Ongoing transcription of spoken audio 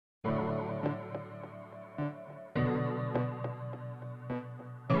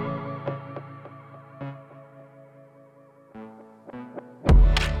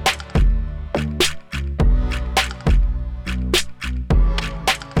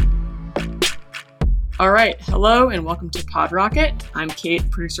All right. Hello and welcome to PodRocket. I'm Kate,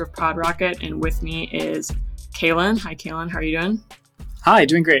 producer of PodRocket, and with me is Kalen. Hi, Kalen. How are you doing? Hi,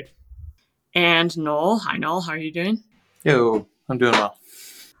 doing great. And Noel. Hi, Noel. How are you doing? Yo, I'm doing well.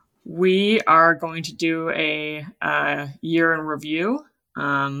 We are going to do a year in review.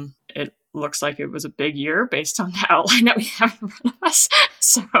 It looks like it was a big year based on the outline that we have in front of us.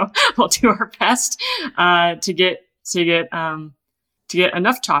 So we'll do our best to get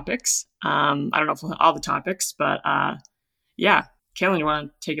enough topics. I don't know if we'll have all the topics, but yeah. Kalen, you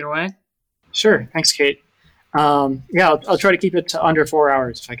want to take it away? Sure. Thanks, Kate. I'll try to keep it to under 4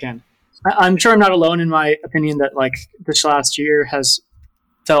 hours if I can. I'm sure I'm not alone in my opinion that like this last year has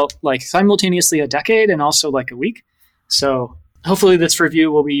felt like simultaneously a decade and also like a week. So hopefully this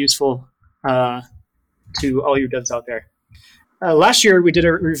review will be useful to all you devs out there. Last year we did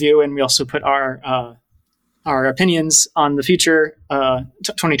a review and we also put our opinions on the future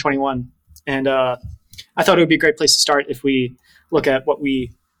 2021. And I thought it would be a great place to start if we look at what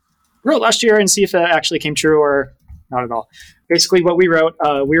we wrote last year and see if that actually came true or not at all. Basically, what we wrote,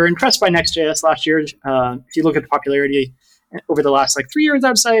 we were impressed by Next.js last year. If you look at the popularity over the last 3 years,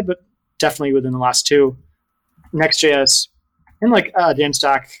 I'd say, but definitely within the last 2, Next.js and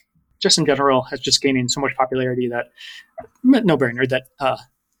Jamstack, just in general, has just gaining so much popularity that no brainer that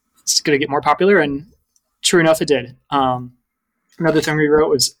it's going to get more popular. And true enough, it did. Another thing we wrote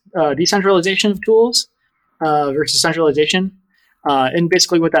was decentralization of tools versus centralization. And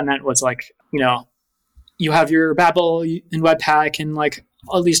basically what that meant was you have your Babel and Webpack and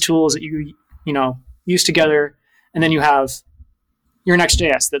all these tools that you use together. And then you have your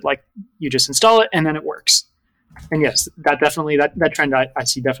Next.js that you just install it and then it works. And yes, that definitely, that trend I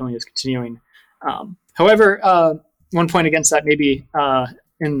see definitely is continuing. However, one point against that maybe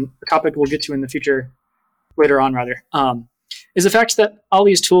in a topic we'll get to in the future, later on rather, is the fact that all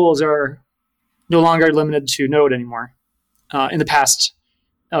these tools are no longer limited to Node anymore. In the past,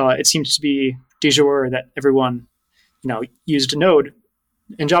 it seems to be de jure that everyone, used Node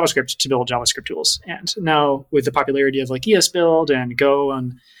in JavaScript to build JavaScript tools. And now with the popularity of ESBuild and Go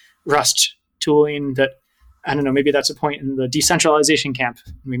and Rust tooling, that I don't know, maybe that's a point in the decentralization camp.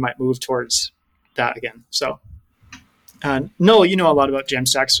 We might move towards that again. So, Noel, you know a lot about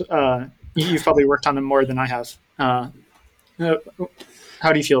Jamstacks. You've probably worked on them more than I have. How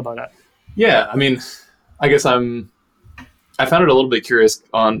do you feel about that? Yeah, I mean, I guess I found it a little bit curious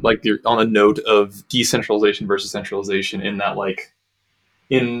on on the note of decentralization versus centralization, in that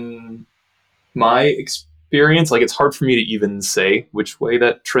in my experience, it's hard for me to even say which way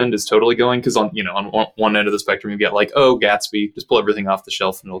that trend is totally going, because on one end of the spectrum you get Gatsby, just pull everything off the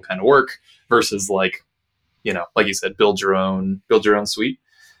shelf and it'll kind of work, versus like you said, build your own suite.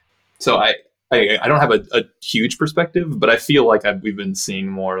 So I don't have a huge perspective, but I feel like we've been seeing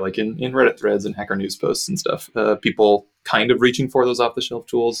more in Reddit threads and Hacker News posts and stuff, people kind of reaching for those off-the-shelf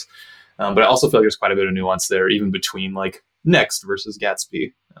tools. But I also feel like there's quite a bit of nuance there, even between Next versus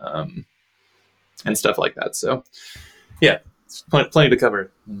Gatsby and stuff like that. So yeah, it's plenty to cover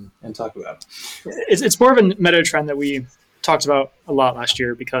and talk about. It's more of a meta trend that we talked about a lot last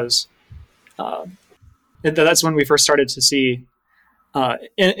year, because that's when we first started to see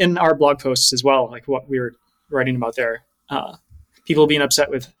in our blog posts as well, what we were writing about there, people being upset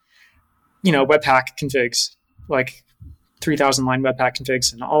with, Webpack configs, 3,000 line Webpack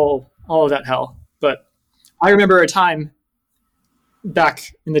configs and all of that hell. But I remember a time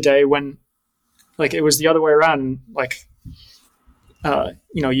back in the day when it was the other way around.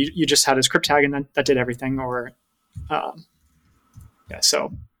 You just had a script tag and that did everything. Or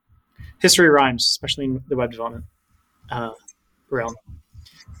so history rhymes, especially in the web development realm.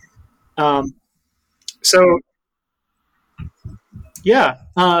 As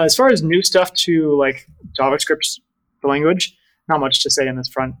far as new stuff to JavaScript, the language, not much to say on this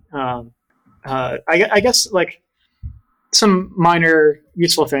front. I guess some minor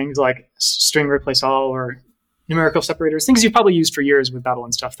useful things like string replace all or numerical separators, things you've probably used for years with Babel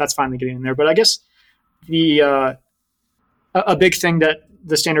and stuff. That's finally getting in there. But I guess a big thing that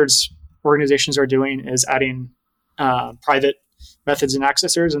the standards organizations are doing is adding private methods and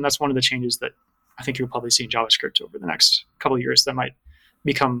accessors, and that's one of the changes that I think you'll probably see in JavaScript over the next couple of years that might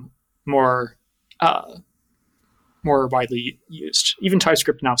become more widely used. Even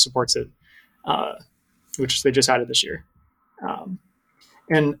TypeScript now supports it, which they just added this year.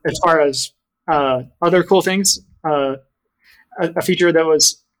 And as far as other cool things, a feature that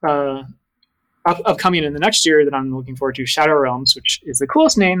was upcoming in the next year that I'm looking forward to, Shadow Realms, which is the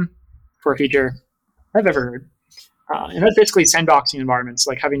coolest name for a feature I've ever heard. And that's basically sandboxing environments,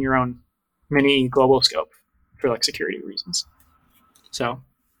 having your own mini global scope for security reasons. So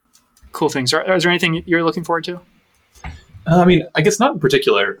cool things. Is there anything you're looking forward to? I mean, I guess not in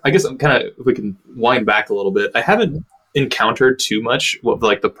particular. I guess I'm kind of, if we can wind back a little bit, I haven't encountered too much what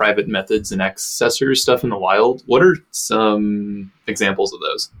like the private methods and accessors stuff in the wild. What are some examples of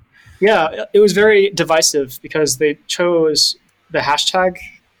those? Yeah, it was very divisive because they chose the hashtag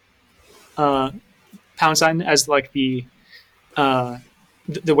 # as like the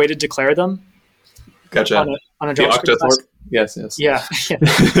way to declare them. Gotcha. On a the JavaScript class. Octothorpe? Yes. Yeah.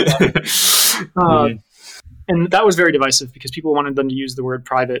 And that was very divisive because people wanted them to use the word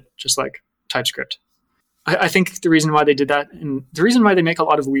private, just like TypeScript. I think the reason why they did that, and the reason why they make a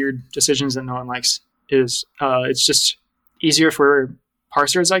lot of weird decisions that no one likes, is it's just easier for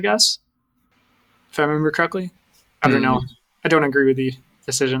parsers, I guess, if I remember correctly. I don't know. I don't agree with the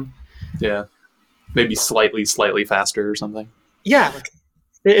decision. Yeah. Maybe slightly faster or something. Yeah. Like,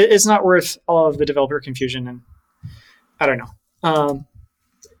 it's not worth all of the developer confusion, and I don't know.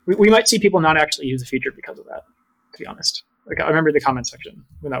 We might see people not actually use the feature because of that, to be honest. Like, I remember the comment section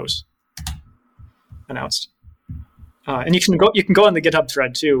when that was announced. And you can go on the GitHub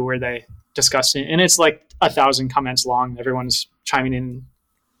thread too, where they discuss it, and it's like 1,000 comments long. Everyone's chiming in,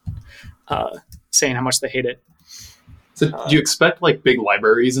 saying how much they hate it. So do you expect like big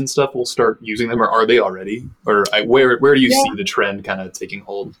libraries and stuff will start using them, or are they already? Or where do you see the trend kind of taking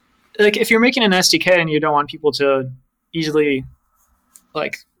hold? Like, if you're making an SDK and you don't want people to easily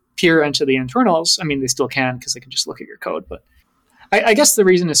like peer into the internals, I mean, they still can because they can just look at your code. But I guess the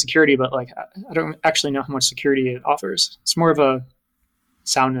reason is security, but like I don't actually know how much security it offers. It's more of a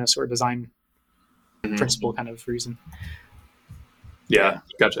soundness or design principle kind of reason. Yeah,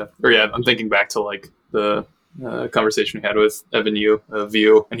 gotcha. Or I'm thinking back to like the conversation we had with Evan Yu of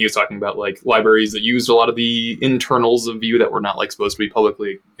Vue, and he was talking about like libraries that used a lot of the internals of Vue that were not like supposed to be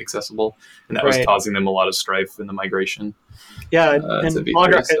publicly accessible, and that was causing them a lot of strife in the migration. Yeah, and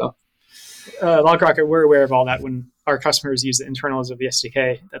LogRocket, we're aware of all that when our customers use the internals of the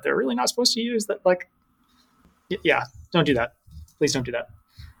SDK that they're really not supposed to use. That, like, yeah, don't do that. Please don't do that.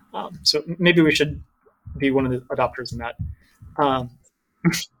 So maybe we should be one of the adopters in that.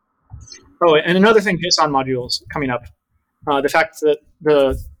 Oh, and another thing, JSON modules coming up. The fact that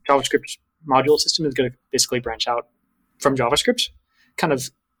the JavaScript module system is going to basically branch out from JavaScript kind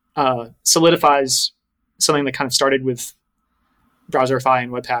of solidifies something that kind of started with Browserify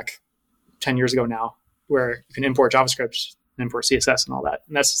and Webpack 10 years ago now, where you can import JavaScript and import CSS and all that.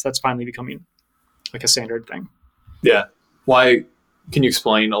 And that's finally becoming like a standard thing. Yeah. Why? Can you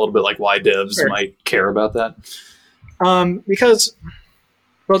explain a little bit like why devs might care about that? Because,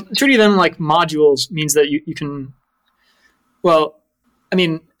 well, treating them like modules means that you can, well, I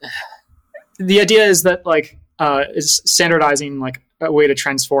mean, the idea is that like is standardizing like a way to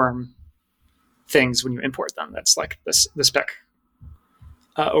transform things when you import them. That's like the spec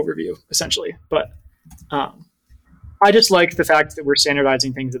overview, essentially. But I just like the fact that we're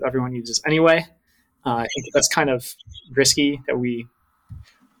standardizing things that everyone uses anyway. I think that's kind of risky that we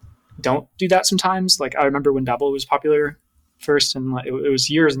don't do that sometimes. Like, I remember when Babel was popular first, and it was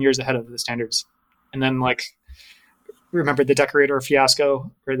years and years ahead of the standards. And then, like, remember the decorator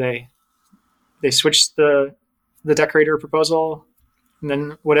fiasco, where they switched the decorator proposal, and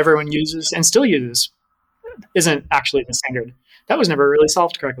then what everyone uses and still uses isn't actually the standard. That was never really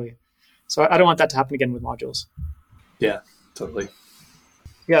solved correctly. So I don't want that to happen again with modules. Yeah, totally.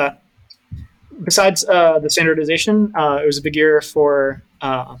 Yeah. Besides the standardization, it was a big year for,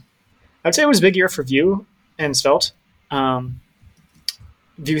 I'd say it was a big year for Vue and Svelte.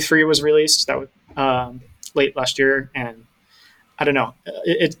 Vue 3 was released that was late last year, and I don't know.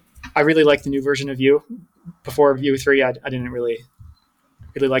 I really like the new version of Vue. Before Vue 3, I didn't really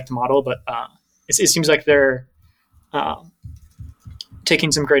like the model, but it seems like they're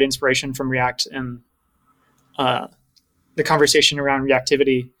taking some great inspiration from React and the conversation around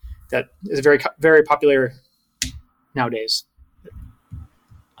reactivity that is very, very popular nowadays.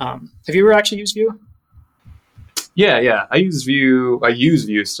 Have you ever actually used Vue? Yeah. I use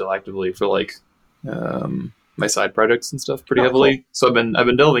Vue still actively for like my side projects and stuff pretty heavily. Cool. So I've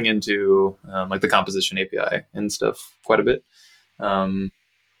been delving into like the composition API and stuff quite a bit. And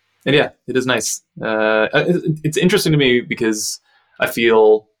yeah, it is nice. It's interesting to me because I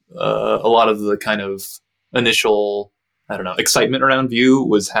feel a lot of the kind of initial, I don't know, excitement around Vue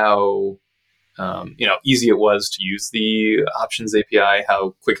was how easy it was to use the options API,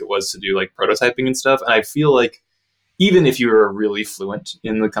 how quick it was to do like prototyping and stuff. And I feel like even if you're really fluent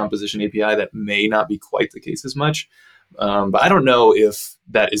in the composition API, that may not be quite the case as much. But I don't know if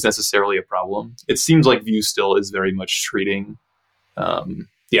that is necessarily a problem. It seems like Vue still is very much treating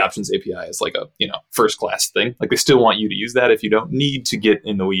the options API is like a first class thing. Like they still want you to use that if you don't need to get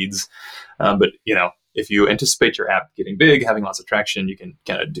in the weeds. But if you anticipate your app getting big, having lots of traction, you can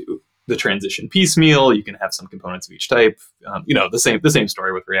kind of do the transition piecemeal. You can have some components of each type. The same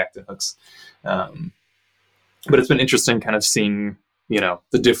story with React and hooks. But it's been interesting kind of seeing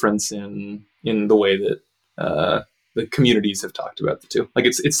the difference in the way that the communities have talked about the two. Like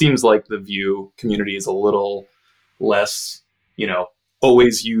it seems like the Vue community is a little less,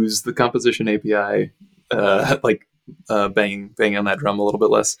 always use the composition API, banging on that drum a little bit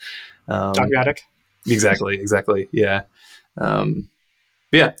less. Dogmatic. Exactly. Yeah.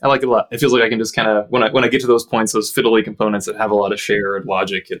 Yeah, I like it a lot. It feels like I can just kind of, when I get to those points, those fiddly components that have a lot of shared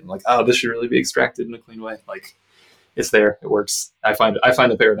logic, and I'm like, oh, this should really be extracted in a clean way. Like, it's there, it works. I find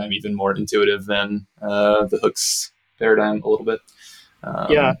the paradigm even more intuitive than the hooks paradigm a little bit.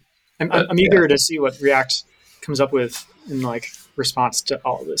 I'm eager to see what React comes up with in response to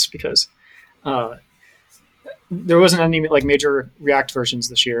all of this, because there wasn't any major React versions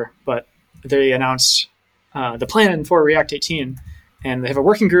this year, but they announced the plan for React 18. And they have a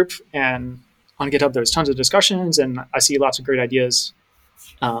working group, and on GitHub there's tons of discussions, and I see lots of great ideas.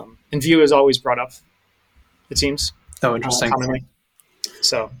 And Vue is always brought up, it seems. Oh, interesting. Commonly.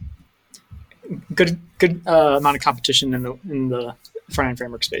 So good amount of competition in the front end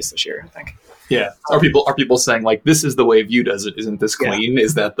framework space this year, I think. Yeah. Are people saying this is the way Vue does it? Isn't this clean? Yeah.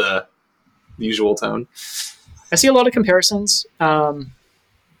 Is that the usual tone? I see a lot of comparisons.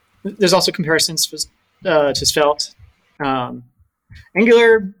 There's also comparisons to Svelte.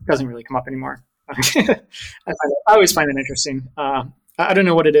 Angular doesn't really come up anymore. I always find it interesting. I don't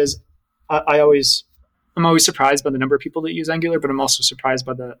know what it is. I'm always surprised by the number of people that use Angular, but I'm also surprised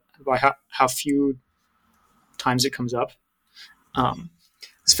by how few times it comes up.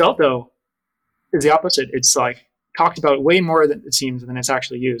 Svelte, though, is the opposite. It's talked about way more than it seems than it's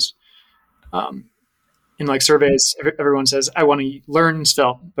actually used. In surveys, everyone says, I want to learn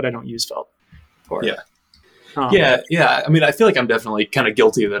Svelte, but I don't use Svelte. Yeah. I mean, I feel like I'm definitely kind of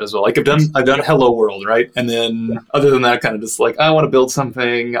guilty of that as well. I've done Hello World, right? And then other than that, kind of just I want to build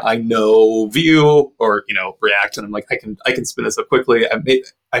something. I know Vue or React, and I'm like, I can spin this up quickly.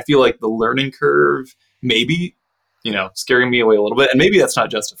 I feel like the learning curve maybe scaring me away a little bit, and maybe that's not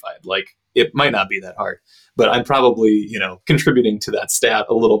justified. It might not be that hard, but I'm probably contributing to that stat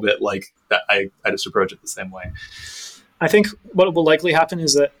a little bit. That I just approach it the same way. I think what will likely happen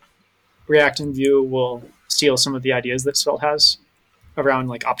is that React and Vue will steal some of the ideas that Svelte has around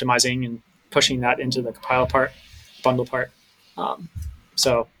optimizing and pushing that into the compile part, bundle part.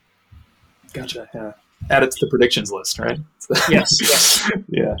 So, gotcha. Yeah, add it to the predictions list, right? Yes.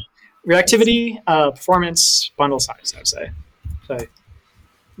 Yeah. Reactivity, performance, bundle size, I would say. So,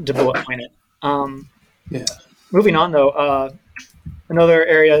 to bullet point it. Yeah. Moving on, though, another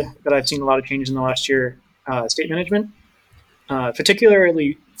area that I've seen a lot of change in the last year, state management.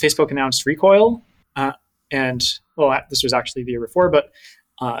 Particularly, Facebook announced Recoil. This was actually the year before, but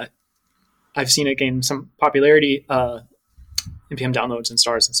I've seen it gain some popularity, NPM downloads and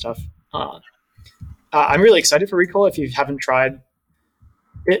stars and stuff. I'm really excited for Recoil. If you haven't tried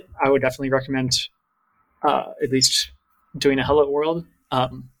it, I would definitely recommend at least doing a Hello World.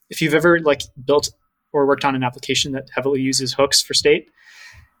 If you've ever built or worked on an application that heavily uses hooks for state,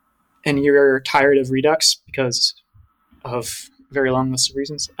 and you're tired of Redux because of a very long list of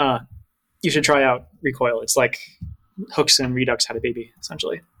reasons, you should try out Recoil. It's like hooks and Redux had a baby,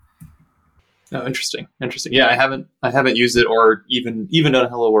 essentially. Oh, interesting. Yeah, I haven't used it or even done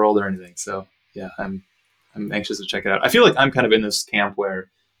Hello World or anything. So yeah, I'm anxious to check it out. I feel like I'm kind of in this camp where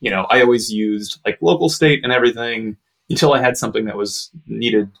I always used local state and everything until I had something that was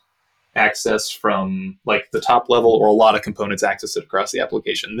needed access from the top level, or a lot of components access it across the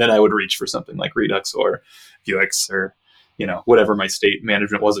application. Then I would reach for something like Redux or Vuex or whatever my state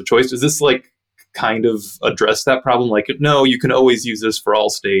management was of choice. Does this kind of address that problem? No, you can always use this for all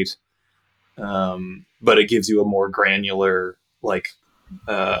state, but it gives you a more granular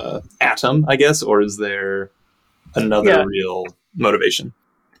atom, I guess, or is there another real motivation?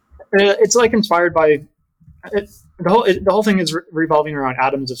 It's inspired by it. The whole thing is revolving around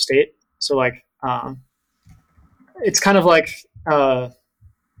atoms of state. So it's kind of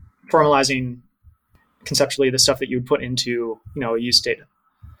formalizing conceptually the stuff that you would put into a use state,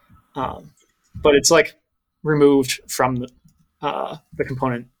 but it's removed from the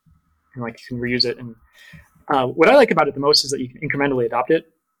component, and you can reuse it. And what I like about it the most is that you can incrementally adopt it,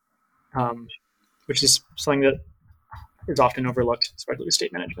 which is something that is often overlooked, especially with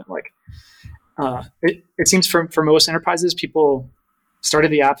state management. It seems for most enterprises, people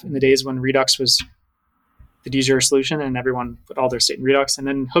started the app in the days when Redux was the easier solution, and everyone put all their state in Redux. And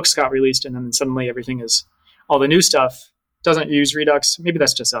then hooks got released, and then suddenly everything is all the new stuff doesn't use Redux. Maybe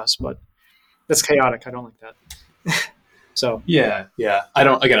that's just us, but that's chaotic. I don't like that. So yeah. I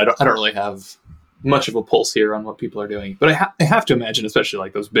don't really have much of a pulse here on what people are doing, but I have to imagine, especially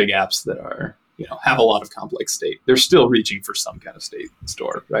like those big apps that are, have a lot of complex state, they're still reaching for some kind of state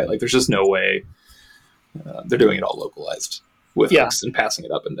store, right? Like there's just no way they're doing it all localized with hooks and passing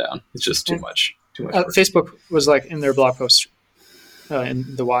it up and down. It's just too much. Facebook was like in their blog post,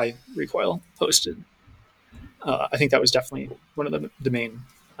 in the Y Recoil posted. I think that was definitely one of the main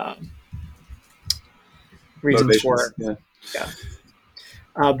reasons for it.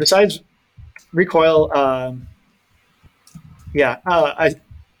 Yeah. Besides Recoil,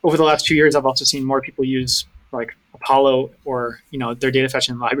 over the last 2 years, I've also seen more people use like Apollo or their data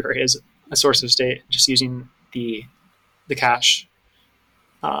fetching library as a source of state, just using the cache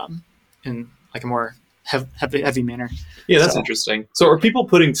in like a more heavy manner. Yeah, that's interesting. So are people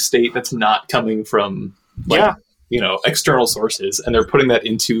putting state that's not coming from external sources, and they're putting that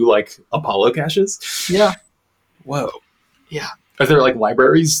into like Apollo caches? Yeah. Whoa. Yeah. Are there like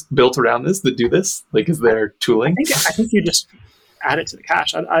libraries built around this that do this? Like, is there tooling? I think you just add it to the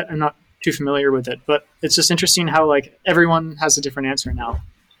cache. I'm not too familiar with it, but it's just interesting how like everyone has a different answer now,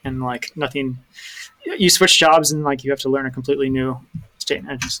 and like nothing. You switch jobs and like you have to learn a completely new state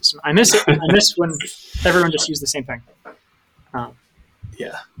management system. I miss it. I miss when everyone just used the same thing.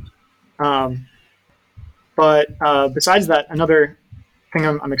 But besides that, another thing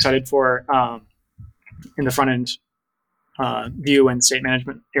I'm excited for in the front end view and state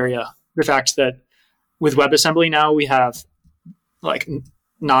management area, the fact that with WebAssembly now we have like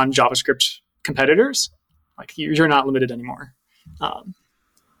non-JavaScript competitors. Like you're not limited anymore.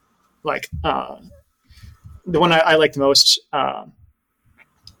 The one I like the most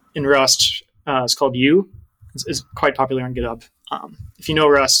in Rust is called U. It's quite popular on GitHub. If you know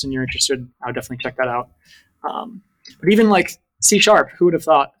Rust and you're interested, I would definitely check that out. But even like C#, who would have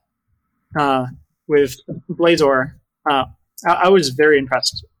thought with Blazor, I was very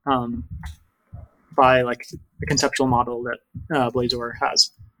impressed by like the conceptual model that Blazor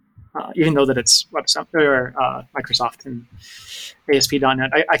has, even though that it's Microsoft and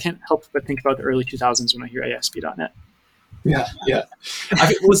ASP.NET. I can't help but think about the early 2000s when I hear ASP.NET. Yeah.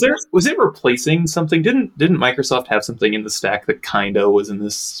 Was it replacing something? Didn't Microsoft have something in the stack that kind of was in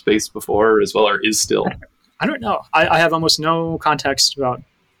this space before as well, or is still? I don't know. I have almost no context about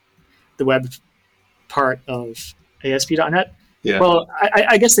the web part of ASP.NET. Yeah. Well,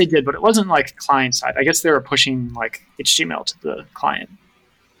 I guess they did, but it wasn't like client side. I guess they were pushing like HTML to the client.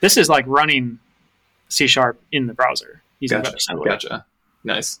 This is like running C# in the browser using WebAssembly. Gotcha.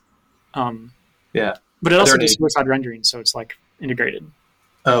 Nice. Yeah. But it also does server-side rendering, so it's like integrated.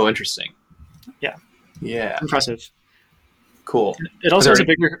 Oh, interesting. Yeah. Yeah. Impressive. Cool. It also has a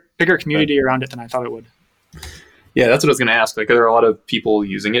bigger community around it than I thought it would. Yeah, that's what I was going to ask. Like, are there a lot of people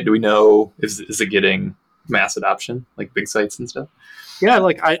using it? Do we know, is it getting mass adoption, like big sites and stuff? Yeah,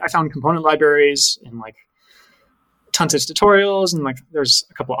 like I found component libraries and like tons of tutorials, and like there's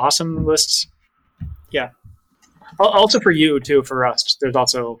a couple of awesome lists. Yeah. Also for you too, for Rust, there's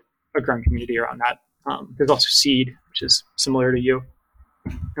also a growing community around that. There's also Seed, which is similar to you.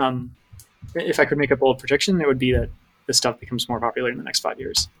 If I could make a bold prediction, it would be that this stuff becomes more popular in the next 5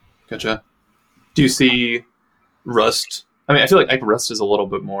 years. Gotcha. Do you see Rust? I mean, I feel like Rust is a little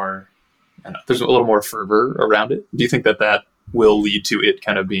bit more, there's a little more fervor around it. Do you think that will lead to it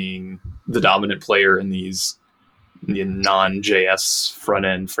kind of being the dominant player in the non-JS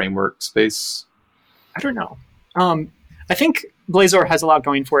front-end framework space? I don't know. I think Blazor has a lot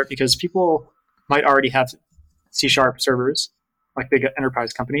going for it because people might already have C# servers, like big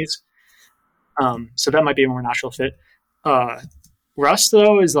enterprise companies. So that might be a more natural fit. Rust,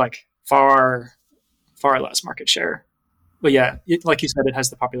 though, is like far less market share. But yeah, like you said, it has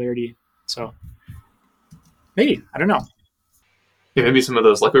the popularity. So maybe, I don't know. Yeah, maybe some of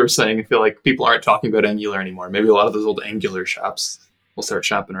those, like we were saying, I feel like people aren't talking about Angular anymore. Maybe a lot of those old Angular shops will start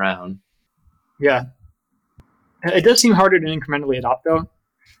shopping around. Yeah. It does seem harder to incrementally adopt, though.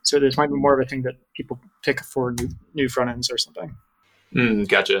 So this might be more of a thing that people pick for new front ends or something.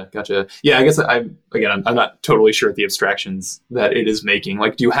 Gotcha. Yeah, I guess I'm not totally sure at the abstractions that it is making.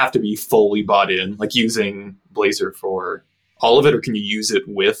 Like, do you have to be fully bought in, like using Blazor for all of it, or can you use it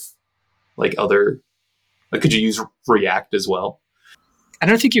with like other? Like, could you use React as well? I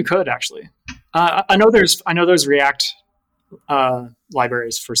don't think you could actually. I know there's React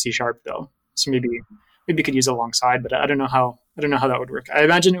libraries for C# though, so maybe you could use it alongside. But I don't know how that would work. I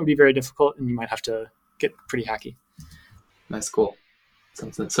imagine it would be very difficult, and you might have to get pretty hacky. Nice, cool.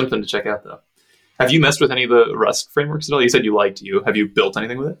 Something to check out though. Have you messed with any of the Rust frameworks at all? You said you liked Vue. Have you built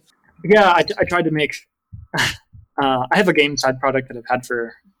anything with it? Yeah, I tried to make. I have a game side project that I've had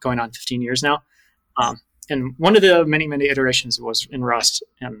for going on 15 years now, and one of the many iterations was in Rust,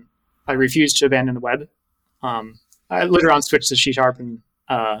 and I refused to abandon the web. I later on switched to C# and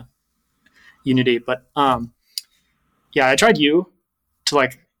Unity, but yeah, I tried Vue to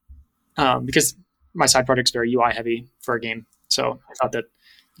because my side project's very UI heavy for a game, so I thought that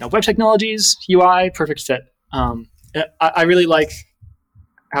web technologies, UI, perfect fit. I really like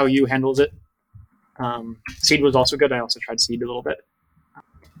how Vue handles it. Seed was also good. I also tried Seed a little bit,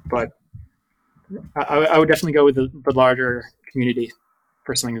 but I would definitely go with the larger community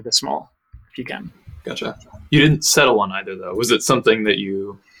for something this small, if you can. Gotcha. You didn't settle on either, though. Was it something that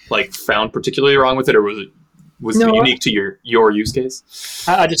you found particularly wrong with it, or was it unique to your use case?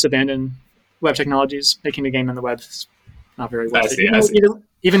 I just abandoned web technologies. Making a game in the web is not very worth it. I see.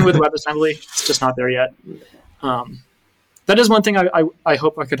 Even with WebAssembly, it's just not there yet. That is one thing I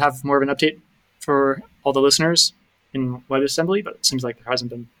hope I could have more of an update for all the listeners in WebAssembly, but it seems like there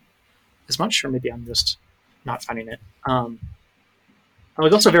hasn't been as much, or maybe I'm just not finding it. I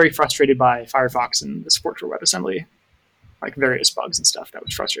was also very frustrated by Firefox and the support for WebAssembly, various bugs and stuff. That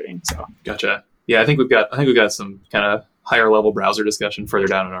was frustrating. So gotcha. Yeah, I think we've got some kind of higher level browser discussion further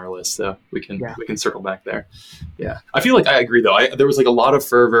down on our list, so we can circle back there. Yeah, I feel like I agree though. There was a lot of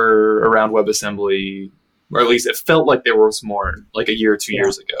fervor around WebAssembly, or at least it felt like there was more a year or 2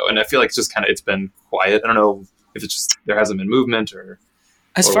 years ago, and I feel like it's just it's been quiet. I don't know if it's just there hasn't been movement or.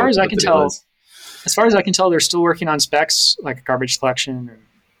 As far as I can tell, they're still working on specs like garbage collection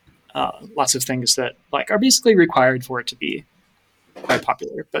and lots of things that are basically required for it to be quite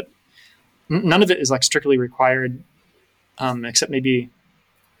popular. But none of it is strictly required, except maybe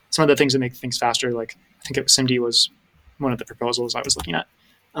some of the things that make things faster. I think SIMD was one of the proposals I was looking at.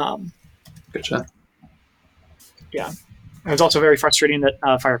 Gotcha. Yeah, it was also very frustrating that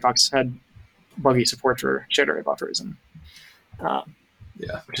Firefox had buggy support for shared array buffers and.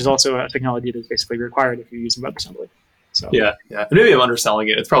 Which is also a technology that's basically required if you're using WebAssembly. So yeah. And maybe I'm underselling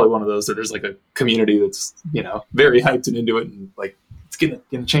it. It's probably one of those that there's a community that's very hyped and into it, and it's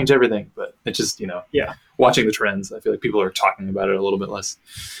gonna change everything. But it's just watching the trends, I feel like people are talking about it a little bit less.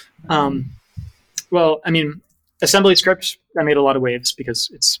 Well, I mean, assembly script that made a lot of waves because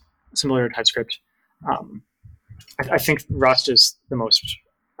it's similar to TypeScript. I think Rust is the most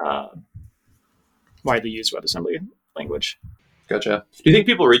widely used WebAssembly language. Gotcha. Do you think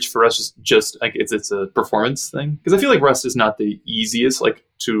people reach for Rust just it's a performance thing? Because I feel like Rust is not the easiest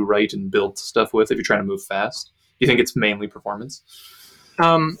to write and build stuff with if you're trying to move fast. Do you think it's mainly performance?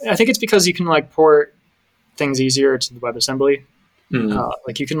 I think it's because you can port things easier to the WebAssembly.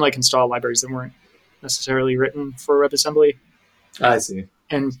 You can when libraries that weren't necessarily written for WebAssembly. I see.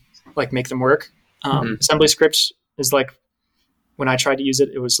 And make them work. Assembly scripts is when I tried to use it,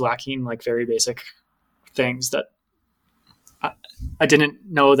 it was lacking very basic things that I didn't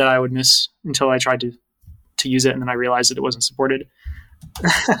know that I would miss until I tried to use it, and then I realized that it wasn't supported.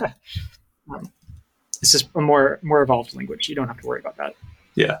 It's just a more evolved language. You don't have to worry about that.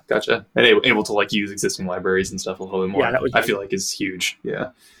 Yeah, gotcha. And able to use existing libraries and stuff a little bit more. Yeah, I feel like is huge. Yeah,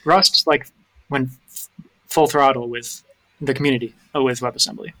 Rust went full throttle with the community with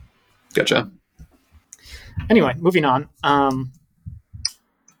WebAssembly. Gotcha. Anyway, moving on.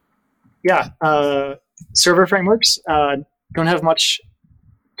 Server frameworks. Don't have much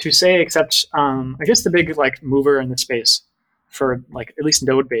to say except I guess the big mover in the space for at least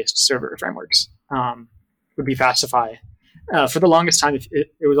node-based server frameworks would be Fastify. For the longest time,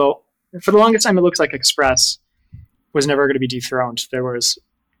 it looks like Express was never going to be dethroned. There was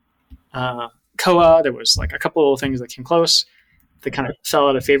Koa. There was a couple of things that came close. They kind of fell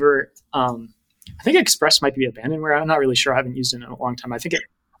out of favor. I think Express might be abandonware. I'm not really sure. I haven't used it in a long time. I think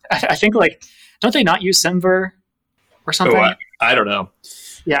don't they not use Semver? Or something. Oh, I don't know.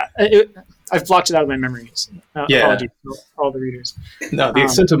 Yeah, I've blocked it out of my memory. Apologies to all the readers. No, the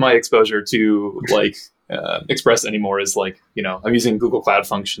extent of my exposure to Express anymore is I'm using Google Cloud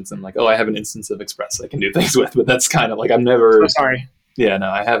Functions and I have an instance of Express I can do things with, but that's kind of I'm never. Oh, sorry. Yeah,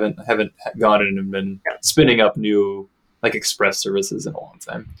 no, I haven't gone in and been spinning up new Express services in a long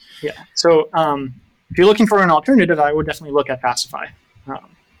time. Yeah. So if you're looking for an alternative, I would definitely look at Fastify.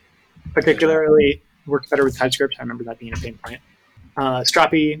 Particularly. Works better with TypeScript. I remember that being a pain point.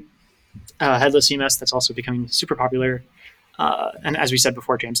 Strapi, headless CMS, that's also becoming super popular. And as we said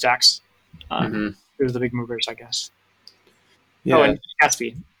before, Jamstack. Those are the big movers, I guess. Yeah. Oh, and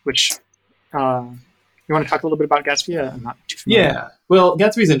Gatsby, which you want to talk a little bit about Gatsby? I'm not too familiar. Yeah. Well,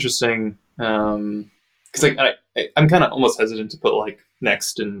 Gatsby's interesting. because I'm kind of almost hesitant to put like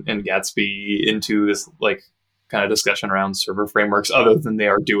Next and Gatsby into this like kind of discussion around server frameworks, other than they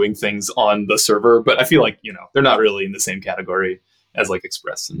are doing things on the server. But I feel like, they're not really in the same category as like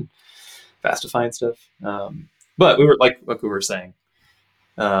Express and Fastify and stuff. But we were like we were saying,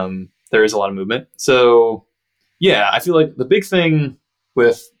 there is a lot of movement. So yeah, I feel like the big thing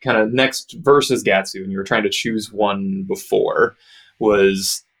with kind of Next versus Gatsby, when you were trying to choose one before,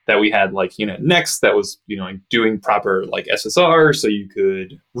 was that we had like Next that was doing proper like SSR, so you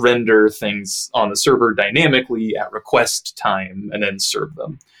could render things on the server dynamically at request time and then serve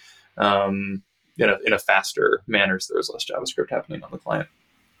them in a faster manner, so there's less JavaScript happening on the client.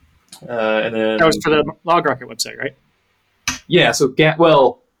 And then that was for the LogRocket website, right? Yeah. So we did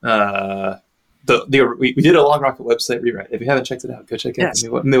a LogRocket website rewrite. If you haven't checked it out, go check out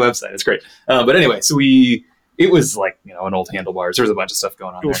the new website. It's great. But anyway, so it was like, an old handlebars. There was a bunch of stuff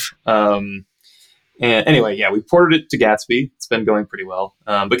going on there. And anyway, yeah, we ported it to Gatsby. It's been going pretty well.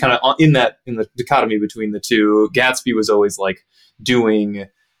 But kind of in the dichotomy between the two, Gatsby was always like doing,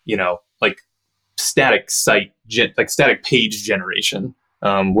 like static static page generation,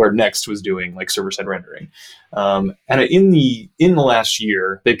 where Next was doing like server-side rendering. And in the last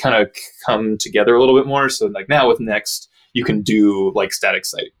year, they've kind of come together a little bit more. So like now with Next, you can do like static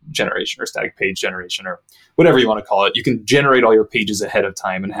site generation or static page generation or whatever you want to call it. You can generate all your pages ahead of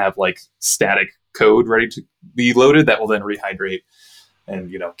time and have like static code ready to be loaded that will then rehydrate and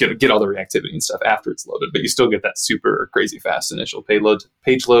get all the reactivity and stuff after it's loaded. But you still get that super crazy fast initial page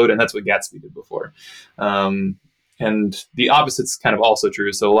load, and that's what Gatsby did before. And the opposite's kind of also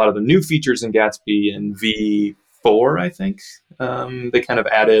true. So a lot of the new features in Gatsby in V4, I think, they kind of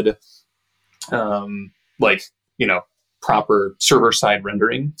added proper server-side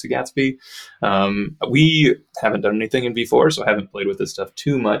rendering to Gatsby. We haven't done anything in V4, so I haven't played with this stuff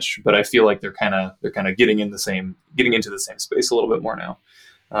too much, but I feel like they're kind of getting into the same space a little bit more now.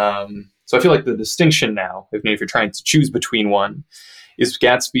 So I feel like the distinction now, if you're trying to choose between one, is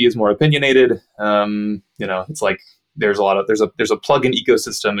Gatsby is more opinionated. It's like there's a plugin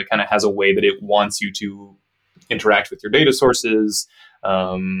ecosystem that kind of has a way that it wants you to interact with your data sources,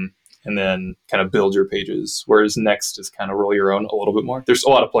 and then kind of build your pages. Whereas Next is kind of roll your own a little bit more. There's a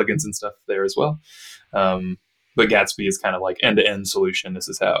lot of plugins and stuff there as well. But Gatsby is kind of like end-to-end solution. This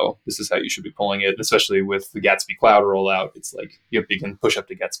is how you should be pulling it, especially with the Gatsby Cloud rollout. It's like you can push up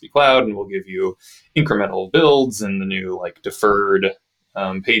to Gatsby Cloud and we'll give you incremental builds and the new like deferred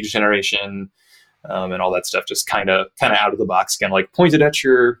page generation and all that stuff, just kind of out of the box, again, like pointed at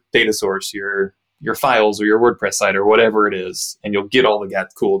your data source, your files or your WordPress site or whatever it is, and you'll get all the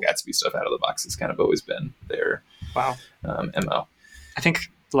cool Gatsby stuff out of the box. It's kind of always been their MO. I think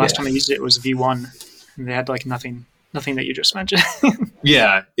the last time I used it was V1, and they had like nothing that you just mentioned.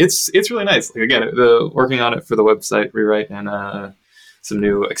 Yeah, it's really nice. Like, again, working on it for the website rewrite and some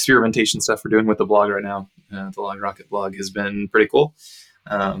new experimentation stuff we're doing with the blog right now. The LogRocket blog has been pretty cool.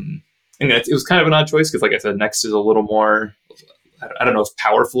 And it was kind of an odd choice because, like I said, Next is a little more, I don't know if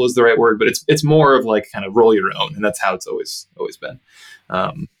powerful is the right word, but it's more of like kind of roll your own, and that's how it's always been.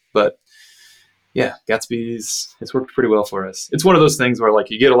 But yeah, Gatsby's, it's worked pretty well for us. It's one of those things where like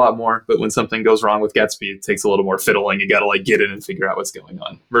you get a lot more, but when something goes wrong with Gatsby, it takes a little more fiddling. You got to like get in and figure out what's going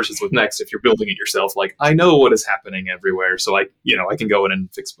on. Versus with Next, if you're building it yourself, like I know what is happening everywhere, so I can go in and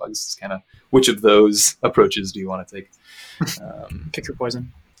fix bugs. It's kind of which of those approaches do you want to take? Pick your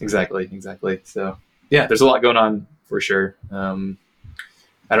poison. Exactly. So yeah, there's a lot going on for sure. I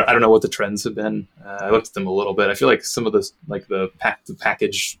don't know what the trends have been. I looked at them a little bit. I feel like some of this, like the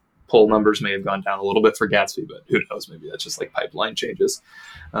package pull numbers may have gone down a little bit for Gatsby, but who knows? Maybe that's just like pipeline changes.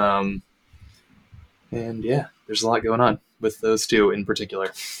 And yeah, there's a lot going on with those two in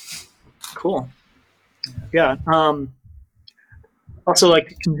particular. Cool. Yeah. Also,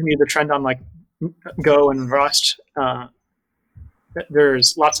 like continue the trend on like Go and Rust.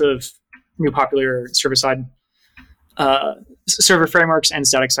 There's lots of new popular server-side server frameworks and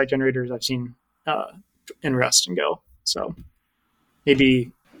static site generators I've seen in Rust and Go. So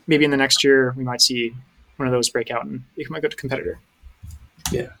maybe in the next year we might see one of those break out and become a good competitor.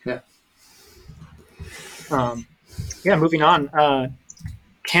 Yeah. Moving on.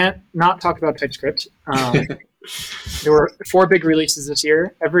 Can't not talk about TypeScript. There were 4 big releases this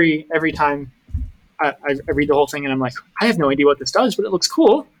year. Every time I read the whole thing and I'm like, I have no idea what this does, but it looks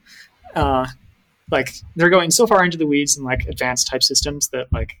cool. Like they're going so far into the weeds and like advanced type systems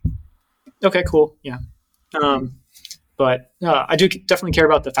that like, okay, cool. Yeah. But I do definitely care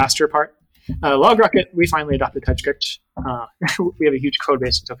about the faster part. LogRocket, we finally adopted TypeScript. We have a huge code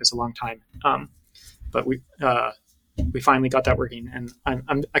base. It took us a long time. But we finally got that working, and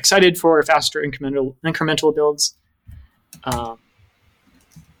I'm excited for faster incremental builds.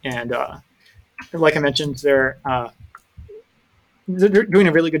 And like I mentioned, they're doing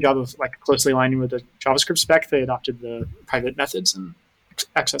a really good job of like closely aligning with the JavaScript spec. They adopted the private methods and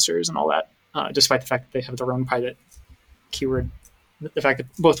accessors and all that, despite the fact that they have their own private keyword. The fact that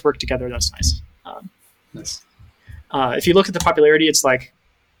both work together, that's nice. Nice. If you look at the popularity, it's like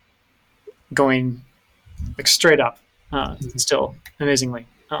going like straight up, still amazingly.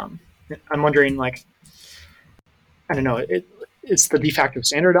 I'm wondering, like, I don't know, it's the de facto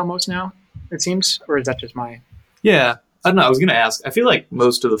standard almost now, it seems, or is that just my? Yeah, I don't know. I was going to ask. I feel like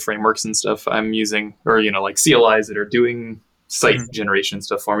most of the frameworks and stuff I'm using, or like CLIs that are doing site generation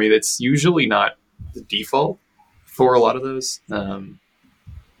stuff for me, that's usually not the default for a lot of those.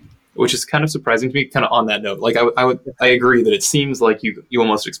 Which is kind of surprising to me. Kind of on that note, like I agree that it seems like you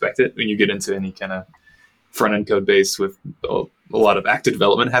almost expect it when you get into any kind of front end code base with a lot of active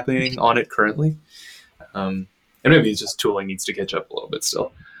development happening on it currently. And maybe it's just tooling needs to catch up a little bit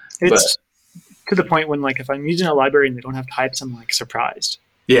still. It's to the point when, like, if I'm using a library and they don't have types, I'm like surprised.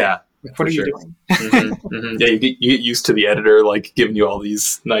 Yeah. Like, what are you doing? Yeah, you get used to the editor like giving you all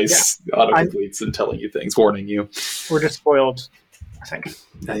these nice autocompletes and telling you things, warning you. We're just spoiled, I think.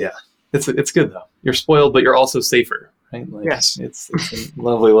 Yeah, it's good though. You're spoiled, but you're also safer, right? Like, yes, it's a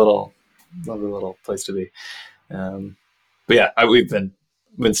lovely little place to be. But yeah, we've been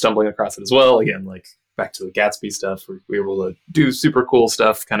stumbling across it as well. Again, like back to the Gatsby stuff, we were able to do super cool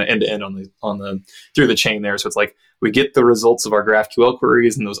stuff, kind of end to end on the through the chain there. So it's like we get the results of our GraphQL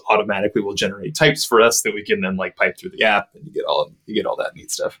queries, and those automatically will generate types for us that we can then like pipe through the app, and you get all that neat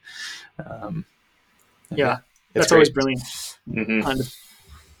stuff. Yeah, that's great. Always brilliant.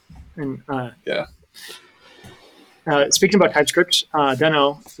 Speaking about TypeScript,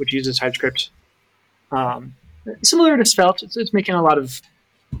 Deno, which uses TypeScript, similar to Svelte, it's making a lot of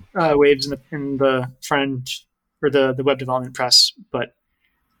waves in the front end or the web development press, but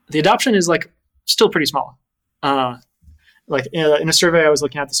the adoption is like still pretty small. Like in a survey I was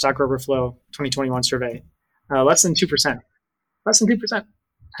looking at, the Stack Overflow 2021 survey, less than 2%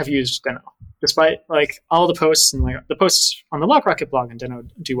 have used Deno, despite like all the posts and like the posts on the LockRocket blog and Deno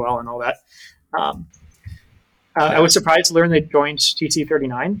do well and all that. I was surprised to learn they joined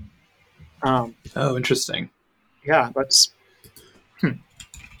TC39. Oh, interesting. Yeah, that's.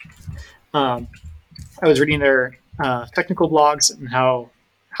 I was reading their technical blogs and how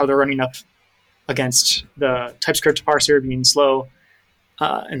they're running up against the TypeScript parser being slow,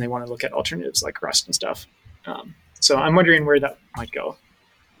 and they want to look at alternatives like Rust and stuff. So I'm wondering where that might go,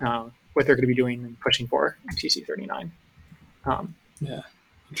 what they're going to be doing and pushing for in TC39. Yeah,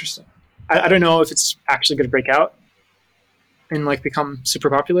 interesting. I don't know if it's actually going to break out and like become super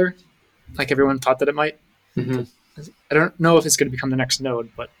popular, like everyone thought that it might. Mm-hmm. I don't know if it's going to become the next node,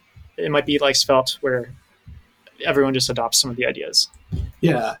 but it might be like Svelte, where everyone just adopts some of the ideas.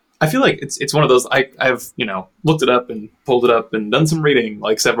 Yeah, I feel like it's one of those. I've looked it up and pulled it up and done some reading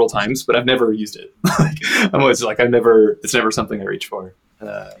like several times, but I've never used it. I'm always like it's never something I reach for.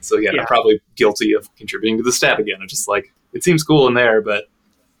 So again, I'm probably guilty of contributing to the stat again. I'm just like, it seems cool in there, but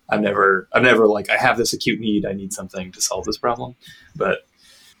I've never like, I have this acute need. I need something to solve this problem. But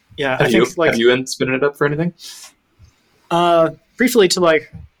yeah, have you been spinning it up for anything? Briefly to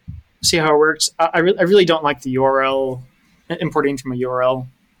like see how it works. I really don't like the URL importing from a URL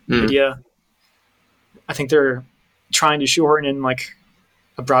idea. I think they're trying to shoehorn in like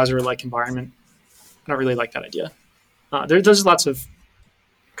a browser-like environment. I don't really like that idea. There's lots of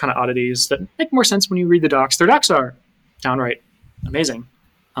kind of oddities that make more sense when you read the docs. Their docs are downright amazing.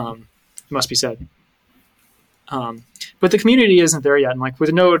 It must be said. But the community isn't there yet. And like with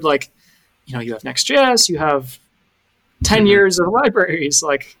a node, like, you have Next.js, you have 10 years of libraries.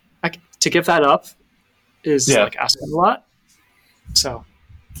 Like to give that up is like asking a lot. So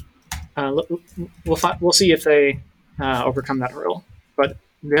we'll see if they overcome that hurdle. But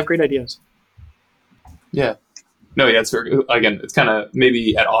they have great ideas. Yeah. No, yeah, it's very, again, it's kind of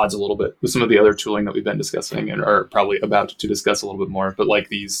maybe at odds a little bit with some of the other tooling that we've been discussing and are probably about to discuss a little bit more. But like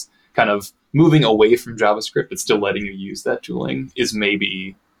these kind of moving away from JavaScript but still letting you use that tooling is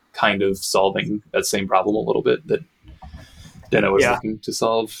maybe kind of solving that same problem a little bit that Deno is looking to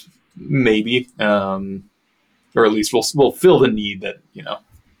solve, maybe, or at least we'll fill the need that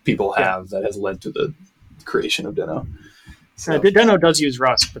people have that has led to the creation of Deno. So, Deno does use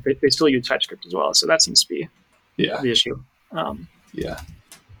Rust, but they still use TypeScript as well, so that seems to be the issue. Yeah,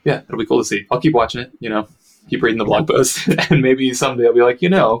 it'll be cool to see. I'll keep watching it. Keep reading the blog posts, and maybe someday I'll be like,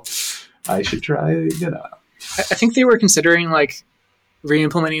 I should try. I think they were considering like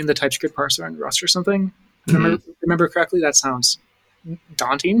re-implementing the TypeScript parser in Rust or something. remember correctly, that sounds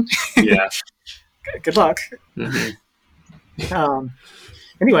daunting. Yeah. Good luck. Mm-hmm.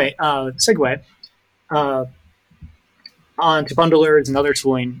 Anyway, segue on to bundlers and other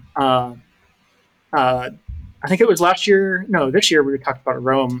tooling. I think it was this year we talked about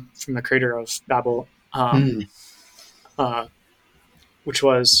Rome from the creator of Babel, which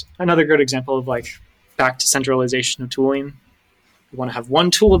was another good example of like back to centralization of tooling. You want to have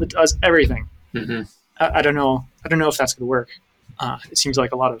one tool that does everything. Mm-hmm. I don't know if that's going to work. It seems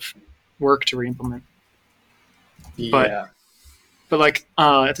like a lot of work to re-implement. Yeah. But like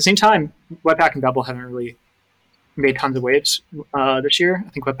at the same time, Webpack and Babel haven't really made tons of waves this year. I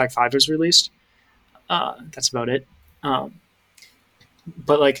think Webpack 5 was released. That's about it.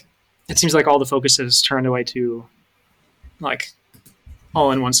 But like, it seems like all the focus is turned away to like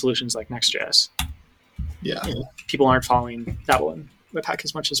all-in-one solutions like Next.js. Yeah. People aren't following Babel and Webpack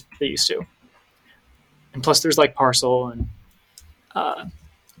as much as they used to. And plus, there's like Parcel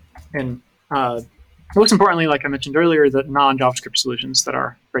and most importantly, like I mentioned earlier, the non-JavaScript solutions that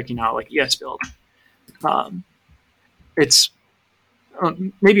are breaking out, like ESBuild. It's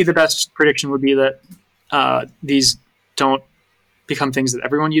maybe the best prediction would be that these don't become things that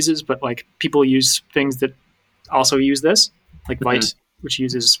everyone uses, but like people use things that also use this, like Vite, which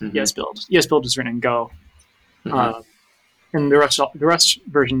uses ESBuild. ESBuild is written in Go. And the Rust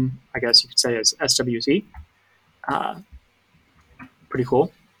version, I guess you could say, is SWC. Pretty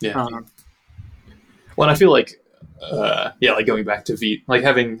cool. Yeah. Well, and I feel like, like going back to Vite, like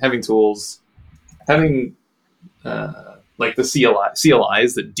having tools, having like the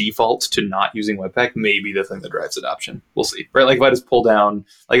CLIs that default to not using Webpack may be the thing that drives adoption. We'll see, right? Like if I just pull down,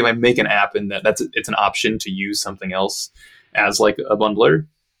 like if I make an app and it's an option to use something else as like a bundler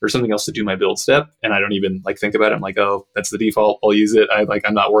or something else to do my build step, and I don't even like think about it. I'm like, oh, that's the default. I'll use it.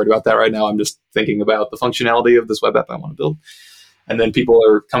 I'm not worried about that right now. I'm just thinking about the functionality of this web app I want to build. And then people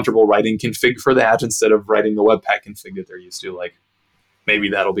are comfortable writing config for that instead of writing the Webpack config that they're used to. Like maybe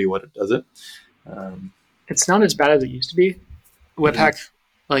that'll be what it does it. It's not as bad as it used to be. Webpack,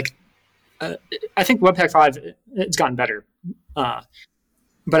 I think Webpack 5, it's gotten better. But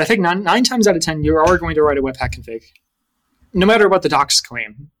I think nine times out of 10, you are going to write a Webpack config. No matter what the docs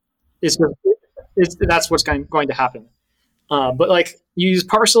claim, that's what's going to happen. But like you use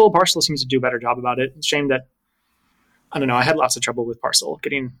Parcel. Parcel seems to do a better job about it. It's a shame that, I don't know, I had lots of trouble with Parcel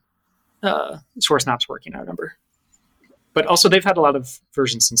getting source maps working, I remember. But also they've had a lot of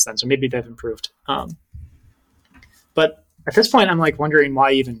versions since then, so maybe they've improved. But at this point, I'm like wondering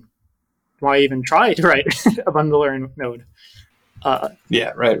why even try to write a bundler in Node. Right.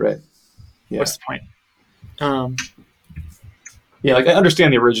 Yeah. What's the point? Like I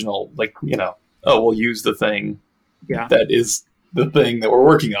understand the original, like, we'll use the thing that is the thing that we're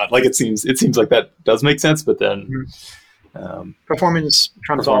working on. Like it seems like that does make sense, but then performance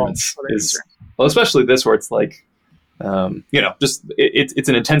trumps all is, well, especially this where it's like, just it's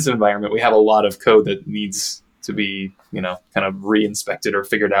an intensive environment. We have a lot of code that needs to be, kind of re-inspected or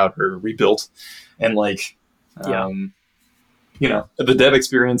figured out or rebuilt. And like, the dev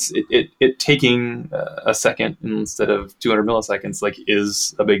experience, it taking a second instead of 200 milliseconds, like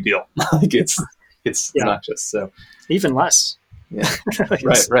is a big deal. Like it's obnoxious. So even less. Yeah. Like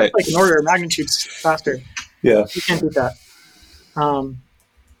right. Like an order of magnitude faster. Yeah. You can't do that.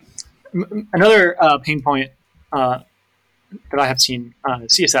 Another pain point that I have seen,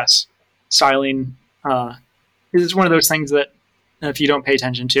 CSS styling is one of those things that if you don't pay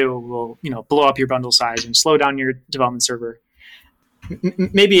attention to will, blow up your bundle size and slow down your development server.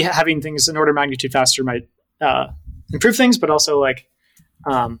 Maybe having things an order of magnitude faster might improve things, but also like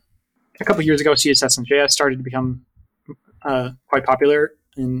a couple of years ago, CSS and JS started to become quite popular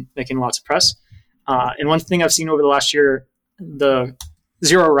and making lots of press. And one thing I've seen over the last year, the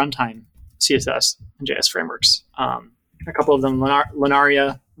zero runtime CSS and JS frameworks. A couple of them,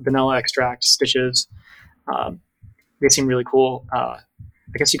 Lunaria, Vanilla Extract, Stitches. They seem really cool. I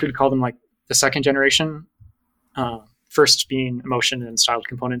guess you could call them like the second generation. First being emotion and styled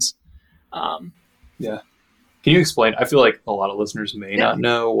components. Yeah. Can you explain? I feel like a lot of listeners may not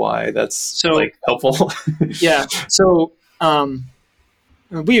know why that's helpful. Yeah. So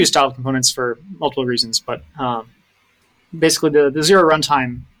we use styled components for multiple reasons, but basically the zero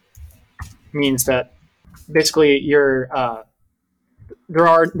runtime means that basically there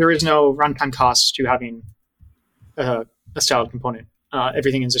is no runtime cost to having a styled component.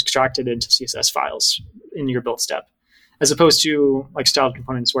 Everything is extracted into CSS files in your build step, as opposed to like styled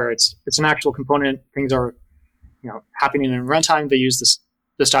components where it's an actual component. Things are happening in runtime. They use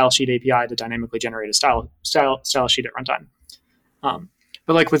the style sheet API to dynamically generate a style sheet at runtime.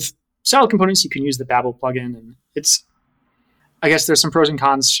 But like with style components, you can use the Babel plugin, and I guess there's some pros and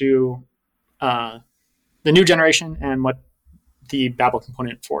cons to the new generation and what the Babel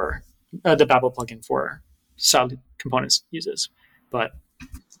component for the Babel plugin for style components uses, but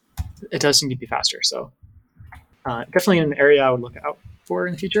it does seem to be faster. So definitely an area I would look out for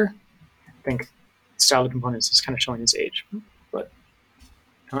in the future. I think style components is kind of showing its age, but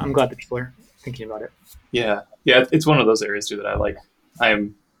I'm glad that people are thinking about it. Yeah, it's one of those areas too that I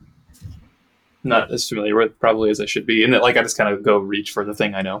am not as familiar with probably as I should be, and that I just kind of go reach for the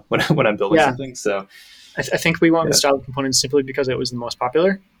thing I know when I'm building something. So I think we went with style components simply because it was the most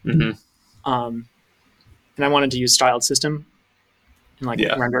popular. Mm-hmm. And I wanted to use styled system and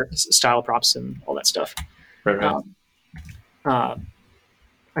render style props and all that stuff. Right.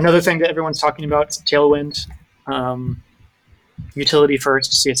 Another thing that everyone's talking about is Tailwind. Utility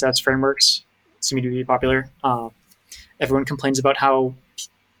first CSS frameworks seem to be popular. Everyone complains about how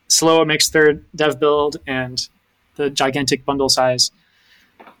slow it makes their dev build and the gigantic bundle size.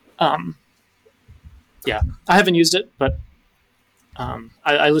 I haven't used it, but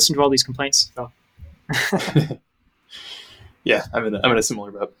I listened to all these complaints. So. Yeah, I'm in a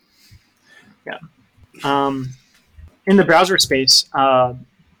similar boat. Yeah. In the browser space,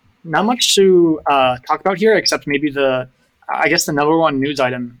 not much to talk about here, except maybe the number one news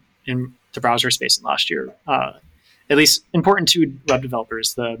item in the browser space in last year, at least important to web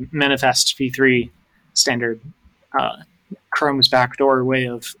developers, the Manifest v3 standard, Chrome's backdoor way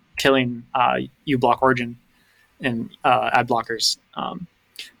of killing uBlock origin and ad blockers.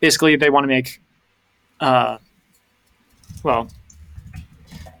 Basically, they want to make a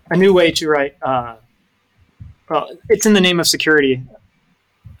new way to write. It's in the name of security,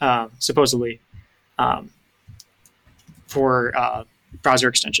 supposedly, for browser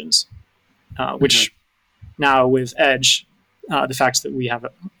extensions, which now with Edge, the fact that we have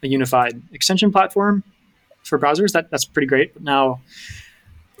a unified extension platform for browsers, that's pretty great. But now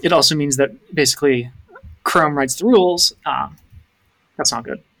it also means that basically Chrome writes the rules. That's not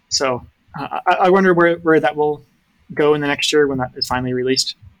good. So I wonder where that will go in the next year when that is finally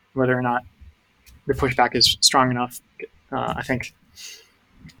released, whether or not the pushback is strong enough. I think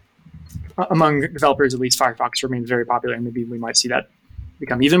among developers, at least Firefox remains very popular, and maybe we might see that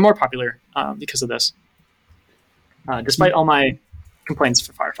become even more popular because of this, despite all my complaints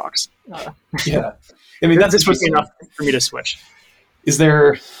for Firefox. Yeah. I mean, that's supposed to be enough for me to switch. Is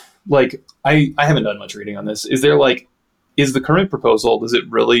there, I haven't done much reading on this. Is there, is the current proposal, does it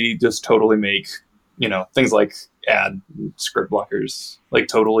really just totally make, things like ad script blockers,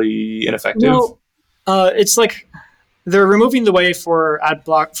 totally ineffective? No, it's they're removing the way for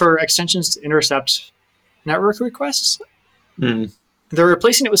for extensions to intercept network requests. Mm. They're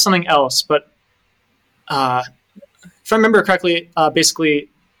replacing it with something else, but if I remember correctly, basically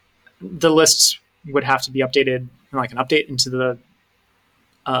the lists would have to be updated in an update into the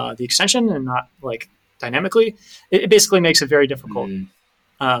extension and not dynamically. It basically makes it very difficult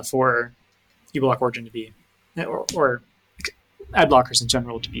for uBlock origin to be, or ad blockers in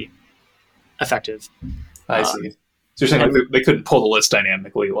general to be effective. I see. So you're saying they couldn't pull the list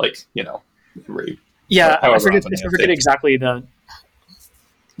dynamically, Yeah, I forget exactly the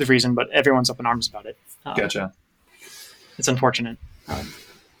reason, but everyone's up in arms about it. Gotcha. It's unfortunate.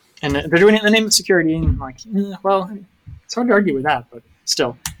 And they're doing it in the name of security, and it's hard to argue with that, but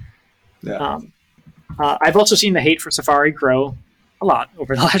still. Yeah. I've also seen the hate for Safari grow a lot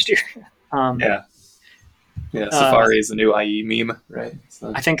over the last year. Safari is the new IE meme, right?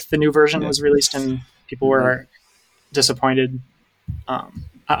 So, I think the new version was released and people were disappointed.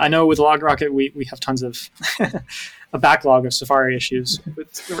 I know with LogRocket, we have tons of a backlog of Safari issues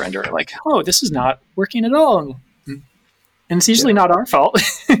with the renderer. This is not working at all. And it's usually not our fault.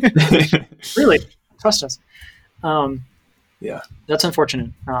 Really, trust us. That's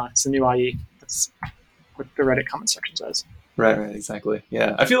unfortunate. It's the new IE. That's what the Reddit comment section says. Right, exactly.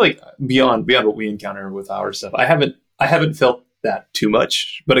 Yeah, I feel like beyond what we encounter with our stuff, I haven't felt that too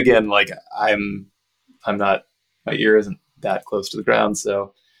much. But again, I'm not, my ear isn't that close to the ground,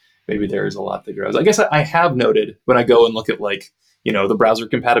 so maybe there is a lot that grows. I guess I have noted when I go and look at the browser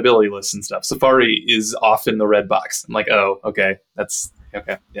compatibility lists and stuff, Safari is often the red box. I'm oh, okay, that's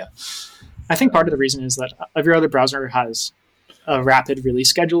okay, yeah. I think part of the reason is that every other browser has a rapid release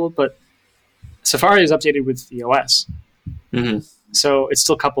schedule, but Safari is updated with the OS. Mm-hmm. So it's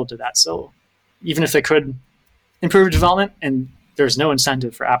still coupled to that. So even if they could improve development, and there's no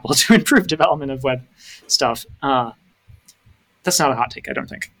incentive for Apple to improve development of web stuff, that's not a hot take, I don't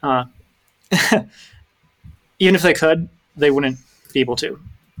think. Even if they could, they wouldn't be able to.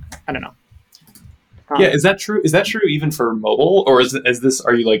 I don't know. Yeah, is that true? Is that true even for mobile, or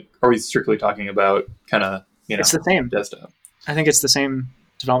are we strictly talking about kind of It's the same. desktop? I think it's the same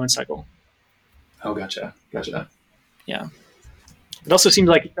development cycle. Oh, gotcha. Yeah. It also seems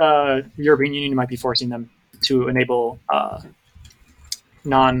like the European Union might be forcing them to enable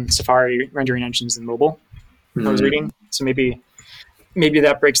non-Safari rendering engines in mobile. I was reading, so maybe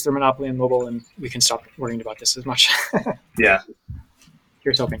that breaks their monopoly in mobile, and we can stop worrying about this as much. Yeah.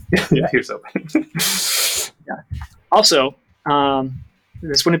 Here's hoping. Yeah, here's hoping. Yeah. Also,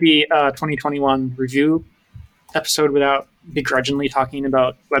 this wouldn't be a 2021 review episode without begrudgingly talking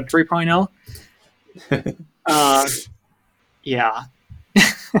about Web 3.0. Yeah.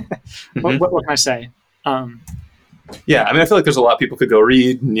 What can I say? Yeah, I mean, I feel like there's a lot people could go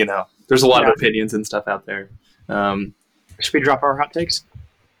read, and there's a lot of opinions and stuff out there. Should we drop our hot takes?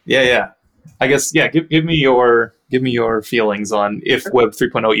 Yeah. I guess, yeah. Give me your feelings on if Web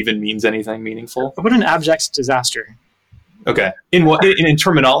 3.0 even means anything meaningful. What an abject disaster! Okay, in what in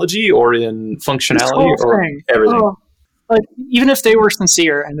terminology or in functionality or everything? Oh, like even if they were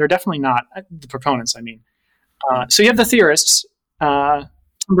sincere, and they're definitely not the proponents. I mean, so you have the theorists, Tim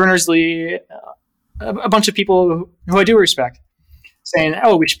Berners-Lee, a bunch of people who I do respect, saying,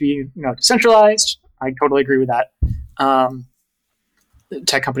 "Oh, we should be decentralized." I totally agree with that.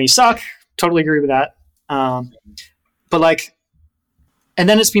 Tech companies suck. Totally agree with that. But and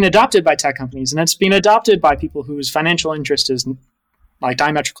then it's being adopted by tech companies, and it's being adopted by people whose financial interest is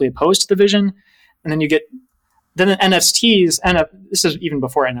diametrically opposed to the vision. And then you get the NFTs, and this is even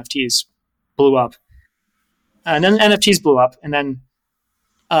before NFTs blew up. And then NFTs blew up, and then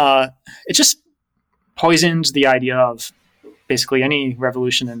it just poisoned the idea of basically any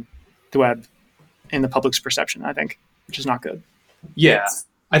revolution in the web in the public's perception, I think, which is not good. Yeah.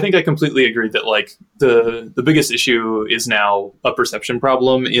 I think I completely agree that the biggest issue is now a perception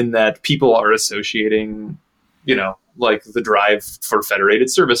problem in that people are associating, the drive for federated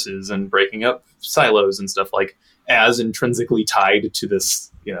services and breaking up silos and stuff as intrinsically tied to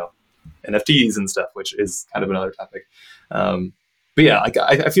this, NFTs and stuff, which is kind of another topic. But yeah,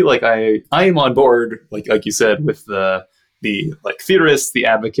 I feel like I am on board, like you said, with the theorists, the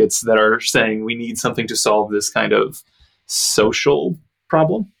advocates that are saying we need something to solve this kind of social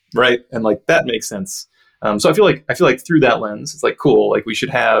problem, right? And that makes sense. So I feel like through that lens, it's cool. We should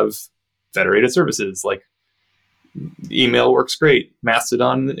have federated services. Email works great.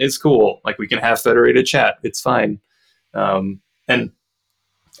 Mastodon is cool. We can have federated chat. It's fine. And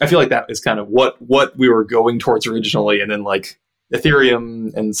I feel like that is kind of what we were going towards originally. And then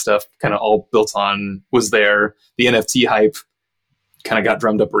Ethereum and stuff kind of all built on was there. The NFT hype kind of got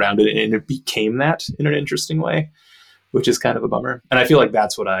drummed up around it, and it became that in an interesting way, which is kind of a bummer. And I feel like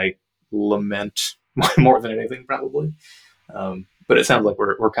that's what I lament more than anything, probably. But it sounds like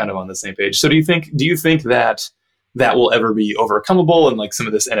we're kind of on the same page. So do you think that will ever be overcomable, and some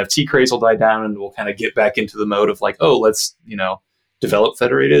of this NFT craze will die down, and we'll kind of get back into the mode of let's develop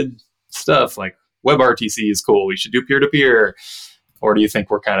federated stuff, WebRTC is cool, we should do peer-to-peer? Or do you think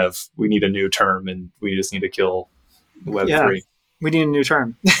we need a new term and we just need to kill Web3? We need a new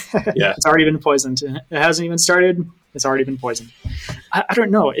term. Yeah. It's already been poisoned. It hasn't even started. It's already been poisoned. I don't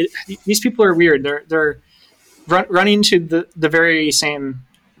know. These people are weird. They're running to the very same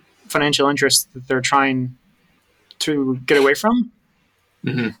financial interests that they're trying to get away from.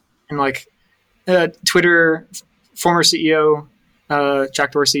 Mm-hmm. And Twitter former CEO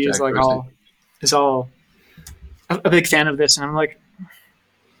Jack Dorsey is all a big fan of this, and I'm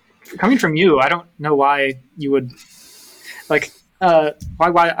coming from you, I don't know why you would why I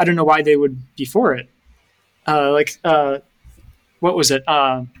don't know why they would be for it. What was it?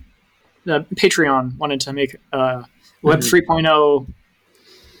 Patreon wanted to make a Web 3.0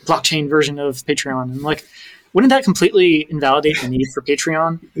 blockchain version of Patreon, and wouldn't that completely invalidate the need for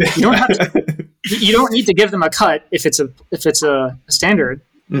Patreon? You don't have to, you don't need to give them a cut if it's a standard.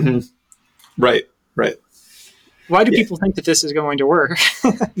 Mm-hmm. Right. Why do people think that this is going to work?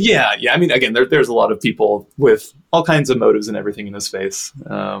 Yeah. I mean, again, there's a lot of people with all kinds of motives and everything in this space.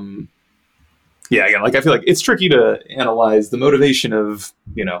 Again, I feel like it's tricky to analyze the motivation of,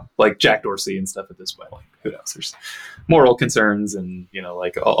 Jack Dorsey and stuff at this point. Who knows? There's moral concerns and,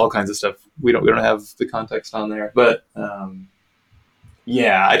 all kinds of stuff. We don't have the context on there. But, I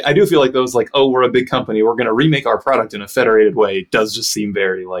do feel like those we're a big company, we're going to remake our product in a federated way. It does just seem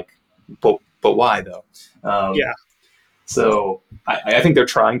very but why though? So I think they're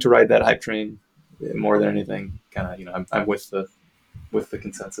trying to ride that hype train more than anything. Kind of, I'm with the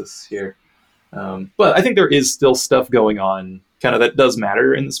consensus here. But I think there is still stuff going on kind of that does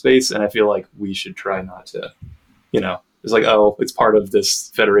matter in the space. And I feel like we should try not to, It's like, oh, it's part of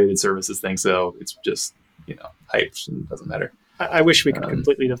this federated services thing, so it's just hyped and doesn't matter. I wish we could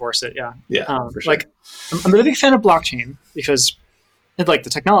completely divorce it. Yeah. Yeah, for sure. Like, I'm a big fan of blockchain because, like,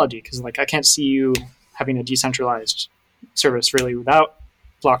 the technology. Because, like, I can't see you having a decentralized service really without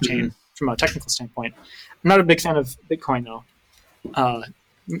blockchain from a technical standpoint. I'm not a big fan of Bitcoin though,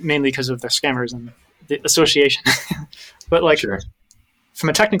 mainly because of the scammers and the association. But like, Sure. from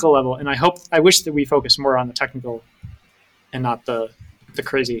a technical level, and I wish that we focus more on the technical and not the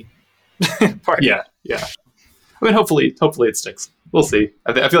crazy part. Yeah. I mean, hopefully it sticks. We'll see.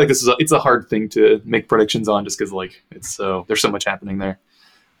 I feel like it's a hard thing to make predictions on, just because like there's so much happening there.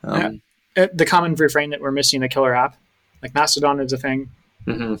 The common refrain that we're missing a killer app, like Mastodon is a thing.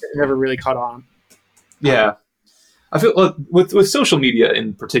 Mm-hmm. It never really caught on. Yeah, I feel with social media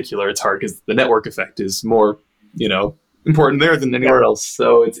in particular, it's hard because the network effect is more important there than anywhere else.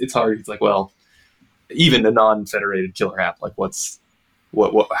 So it's hard. It's like, well, even a non-federated killer app, like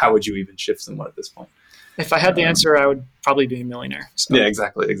how would you even shift someone at this point? If I had the answer, I would probably be a millionaire. So. Yeah,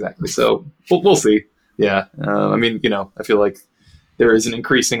 exactly. So we'll see. Yeah, I mean, I feel like there is an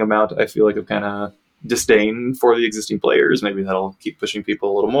increasing amount, I feel like, of kind of disdain for the existing players. Maybe that'll keep pushing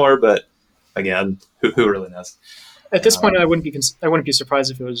people a little more, but again, who really knows? At this point, I wouldn't be surprised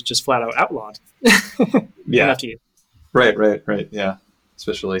if it was just flat out outlawed. Yeah. Right. Yeah.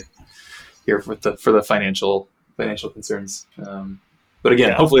 Especially here for the financial concerns. But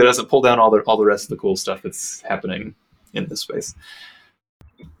again, hopefully it doesn't pull down all the rest of the cool stuff that's happening in this space.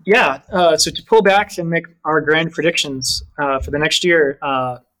 Yeah. So to pull back and make our grand predictions for the next year,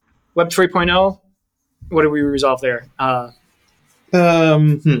 Web 3.0, what do we resolve there? I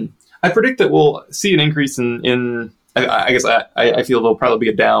predict that we'll see an increase in I guess I feel there'll probably be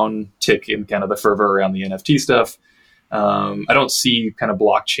a down tick in kind of the fervor around the NFT stuff. I don't see kind of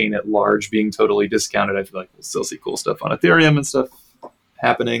blockchain at large being totally discounted. I feel like we'll still see cool stuff on Ethereum and stuff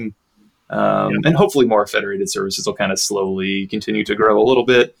happening. And hopefully more federated services will kind of slowly continue to grow a little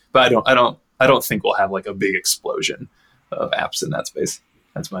bit, but I don't think we'll have like a big explosion of apps in that space.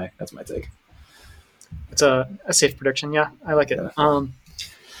 That's my take. It's a safe prediction. Yeah, I like it.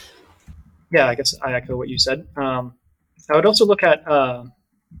 Yeah, I guess I echo what you said. I would also look at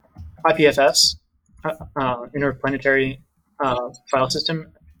IPFS, interplanetary file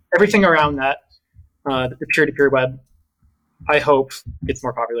system. Everything around that, the peer-to-peer web, I hope gets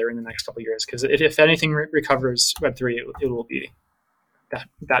more popular in the next couple of years, because if anything recovers Web3, it will be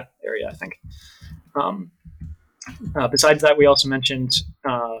that area, I think. Besides that, we also mentioned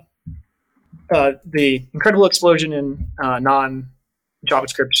the incredible explosion in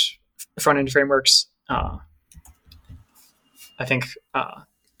non-JavaScript front-end frameworks. I think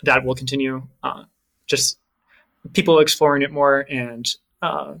that will continue. Just people exploring it more, and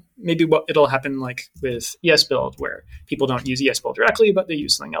maybe what it'll happen like with ESBuild, where people don't use ESBuild directly, but they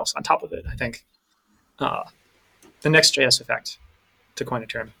use something else on top of it. I think the Next.js effect, to coin a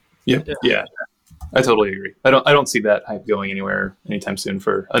term. Yeah, I totally agree. I don't see that hype going anywhere anytime soon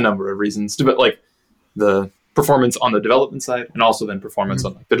for a number of reasons. But like the performance on the development side, and also then performance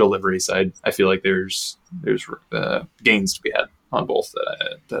on like the delivery side, I feel like there's gains to be had on both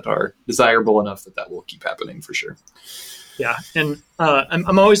that are desirable enough that will keep happening for sure. Yeah, and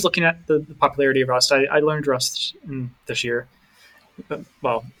I'm always looking at the popularity of Rust. I learned Rust this year.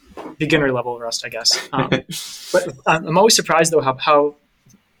 Well, beginner level Rust, I guess. But I'm always surprised though how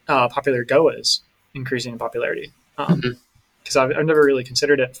popular Go is increasing in popularity. Because I've never really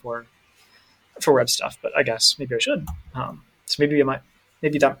considered it for web stuff, but I guess maybe I should. So maybe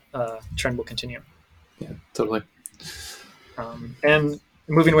that trend will continue. Yeah, totally. And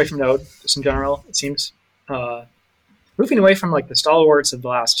moving away from Node, just in general, it seems moving away from like the stalwarts of the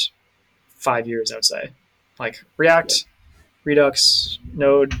last 5 years, I would say, like React, Redux,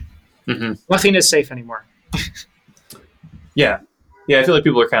 Node. Nothing is safe anymore. Yeah. I feel like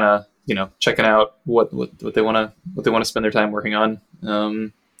people are kind of checking out what they want to spend their time working on.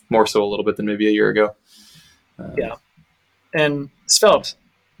 More so a little bit than maybe a year ago. And Svelte,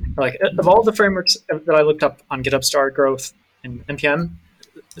 like of all the frameworks that I looked up on GitHub Star Growth and NPM,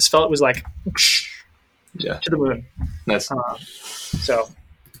 Svelte was like to the moon. Nice. So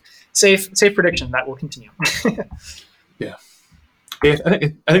safe prediction that will continue. Yeah,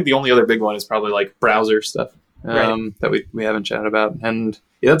 I think the only other big one is probably like browser stuff that we haven't chatted about, and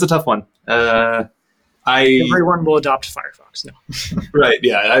that's a tough one. Everyone will adopt Firefox now. Right.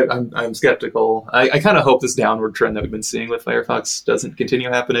 Yeah. I'm skeptical. I kind of hope this downward trend that we've been seeing with Firefox doesn't continue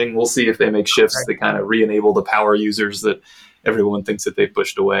happening. We'll see if they make shifts that kind of re-enable the power users that everyone thinks that they've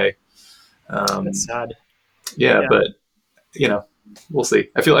pushed away. That's sad. Yeah, but we'll see.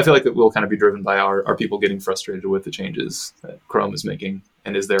 I feel like it will kind of be driven by our people getting frustrated with the changes that Chrome is making,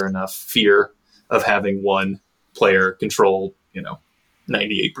 and is there enough fear of having one player control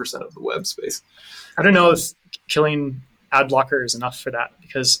 98% of the web space? I don't know if killing ad blocker is enough for that,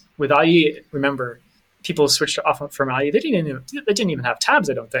 because with IE, remember, people switched off from IE. They didn't even have tabs,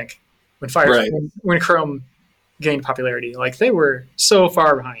 I don't think, when Chrome gained popularity. Like, they were so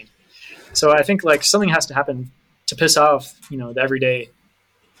far behind. So I think like something has to happen to piss off the everyday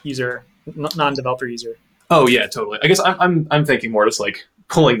user, non-developer user. Oh yeah, totally. I guess I'm thinking more just like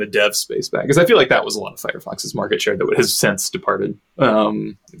pulling the dev space back, because I feel like that was a lot of Firefox's market share that has since departed,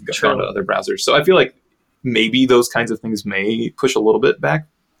 gone to other browsers. So I feel like maybe those kinds of things may push a little bit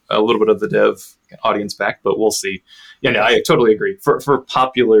of the dev audience back, but we'll see. Yeah, no, I totally agree. For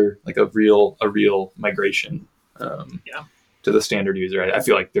popular, like a real migration to the standard user, I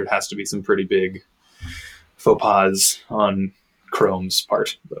feel like there has to be some pretty big faux pas on Chrome's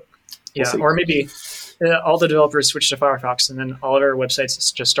part. But we'll or maybe all the developers switch to Firefox, and then all of our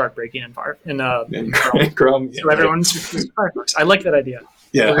websites just start breaking in Chrome. Chrome. So everyone switches to Firefox. I like that idea.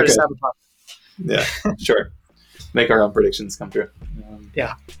 Yeah. Okay. Yeah. Sure. Make our own predictions come true.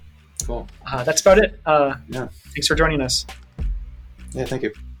 Yeah. Cool. That's about it. Thanks for joining us. Yeah. Thank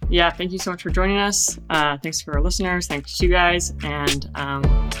you. Yeah, thank you so much for joining us. Thanks for our listeners. Thanks to you guys. And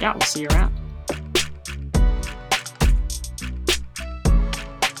we'll see you around.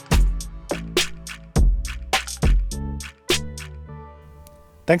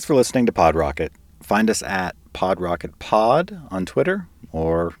 Thanks for listening to PodRocket. Find us at PodRocketPod on Twitter,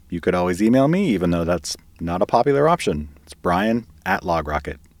 or you could always email me, even though that's not a popular option. It's Brian at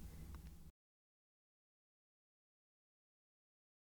LogRocket.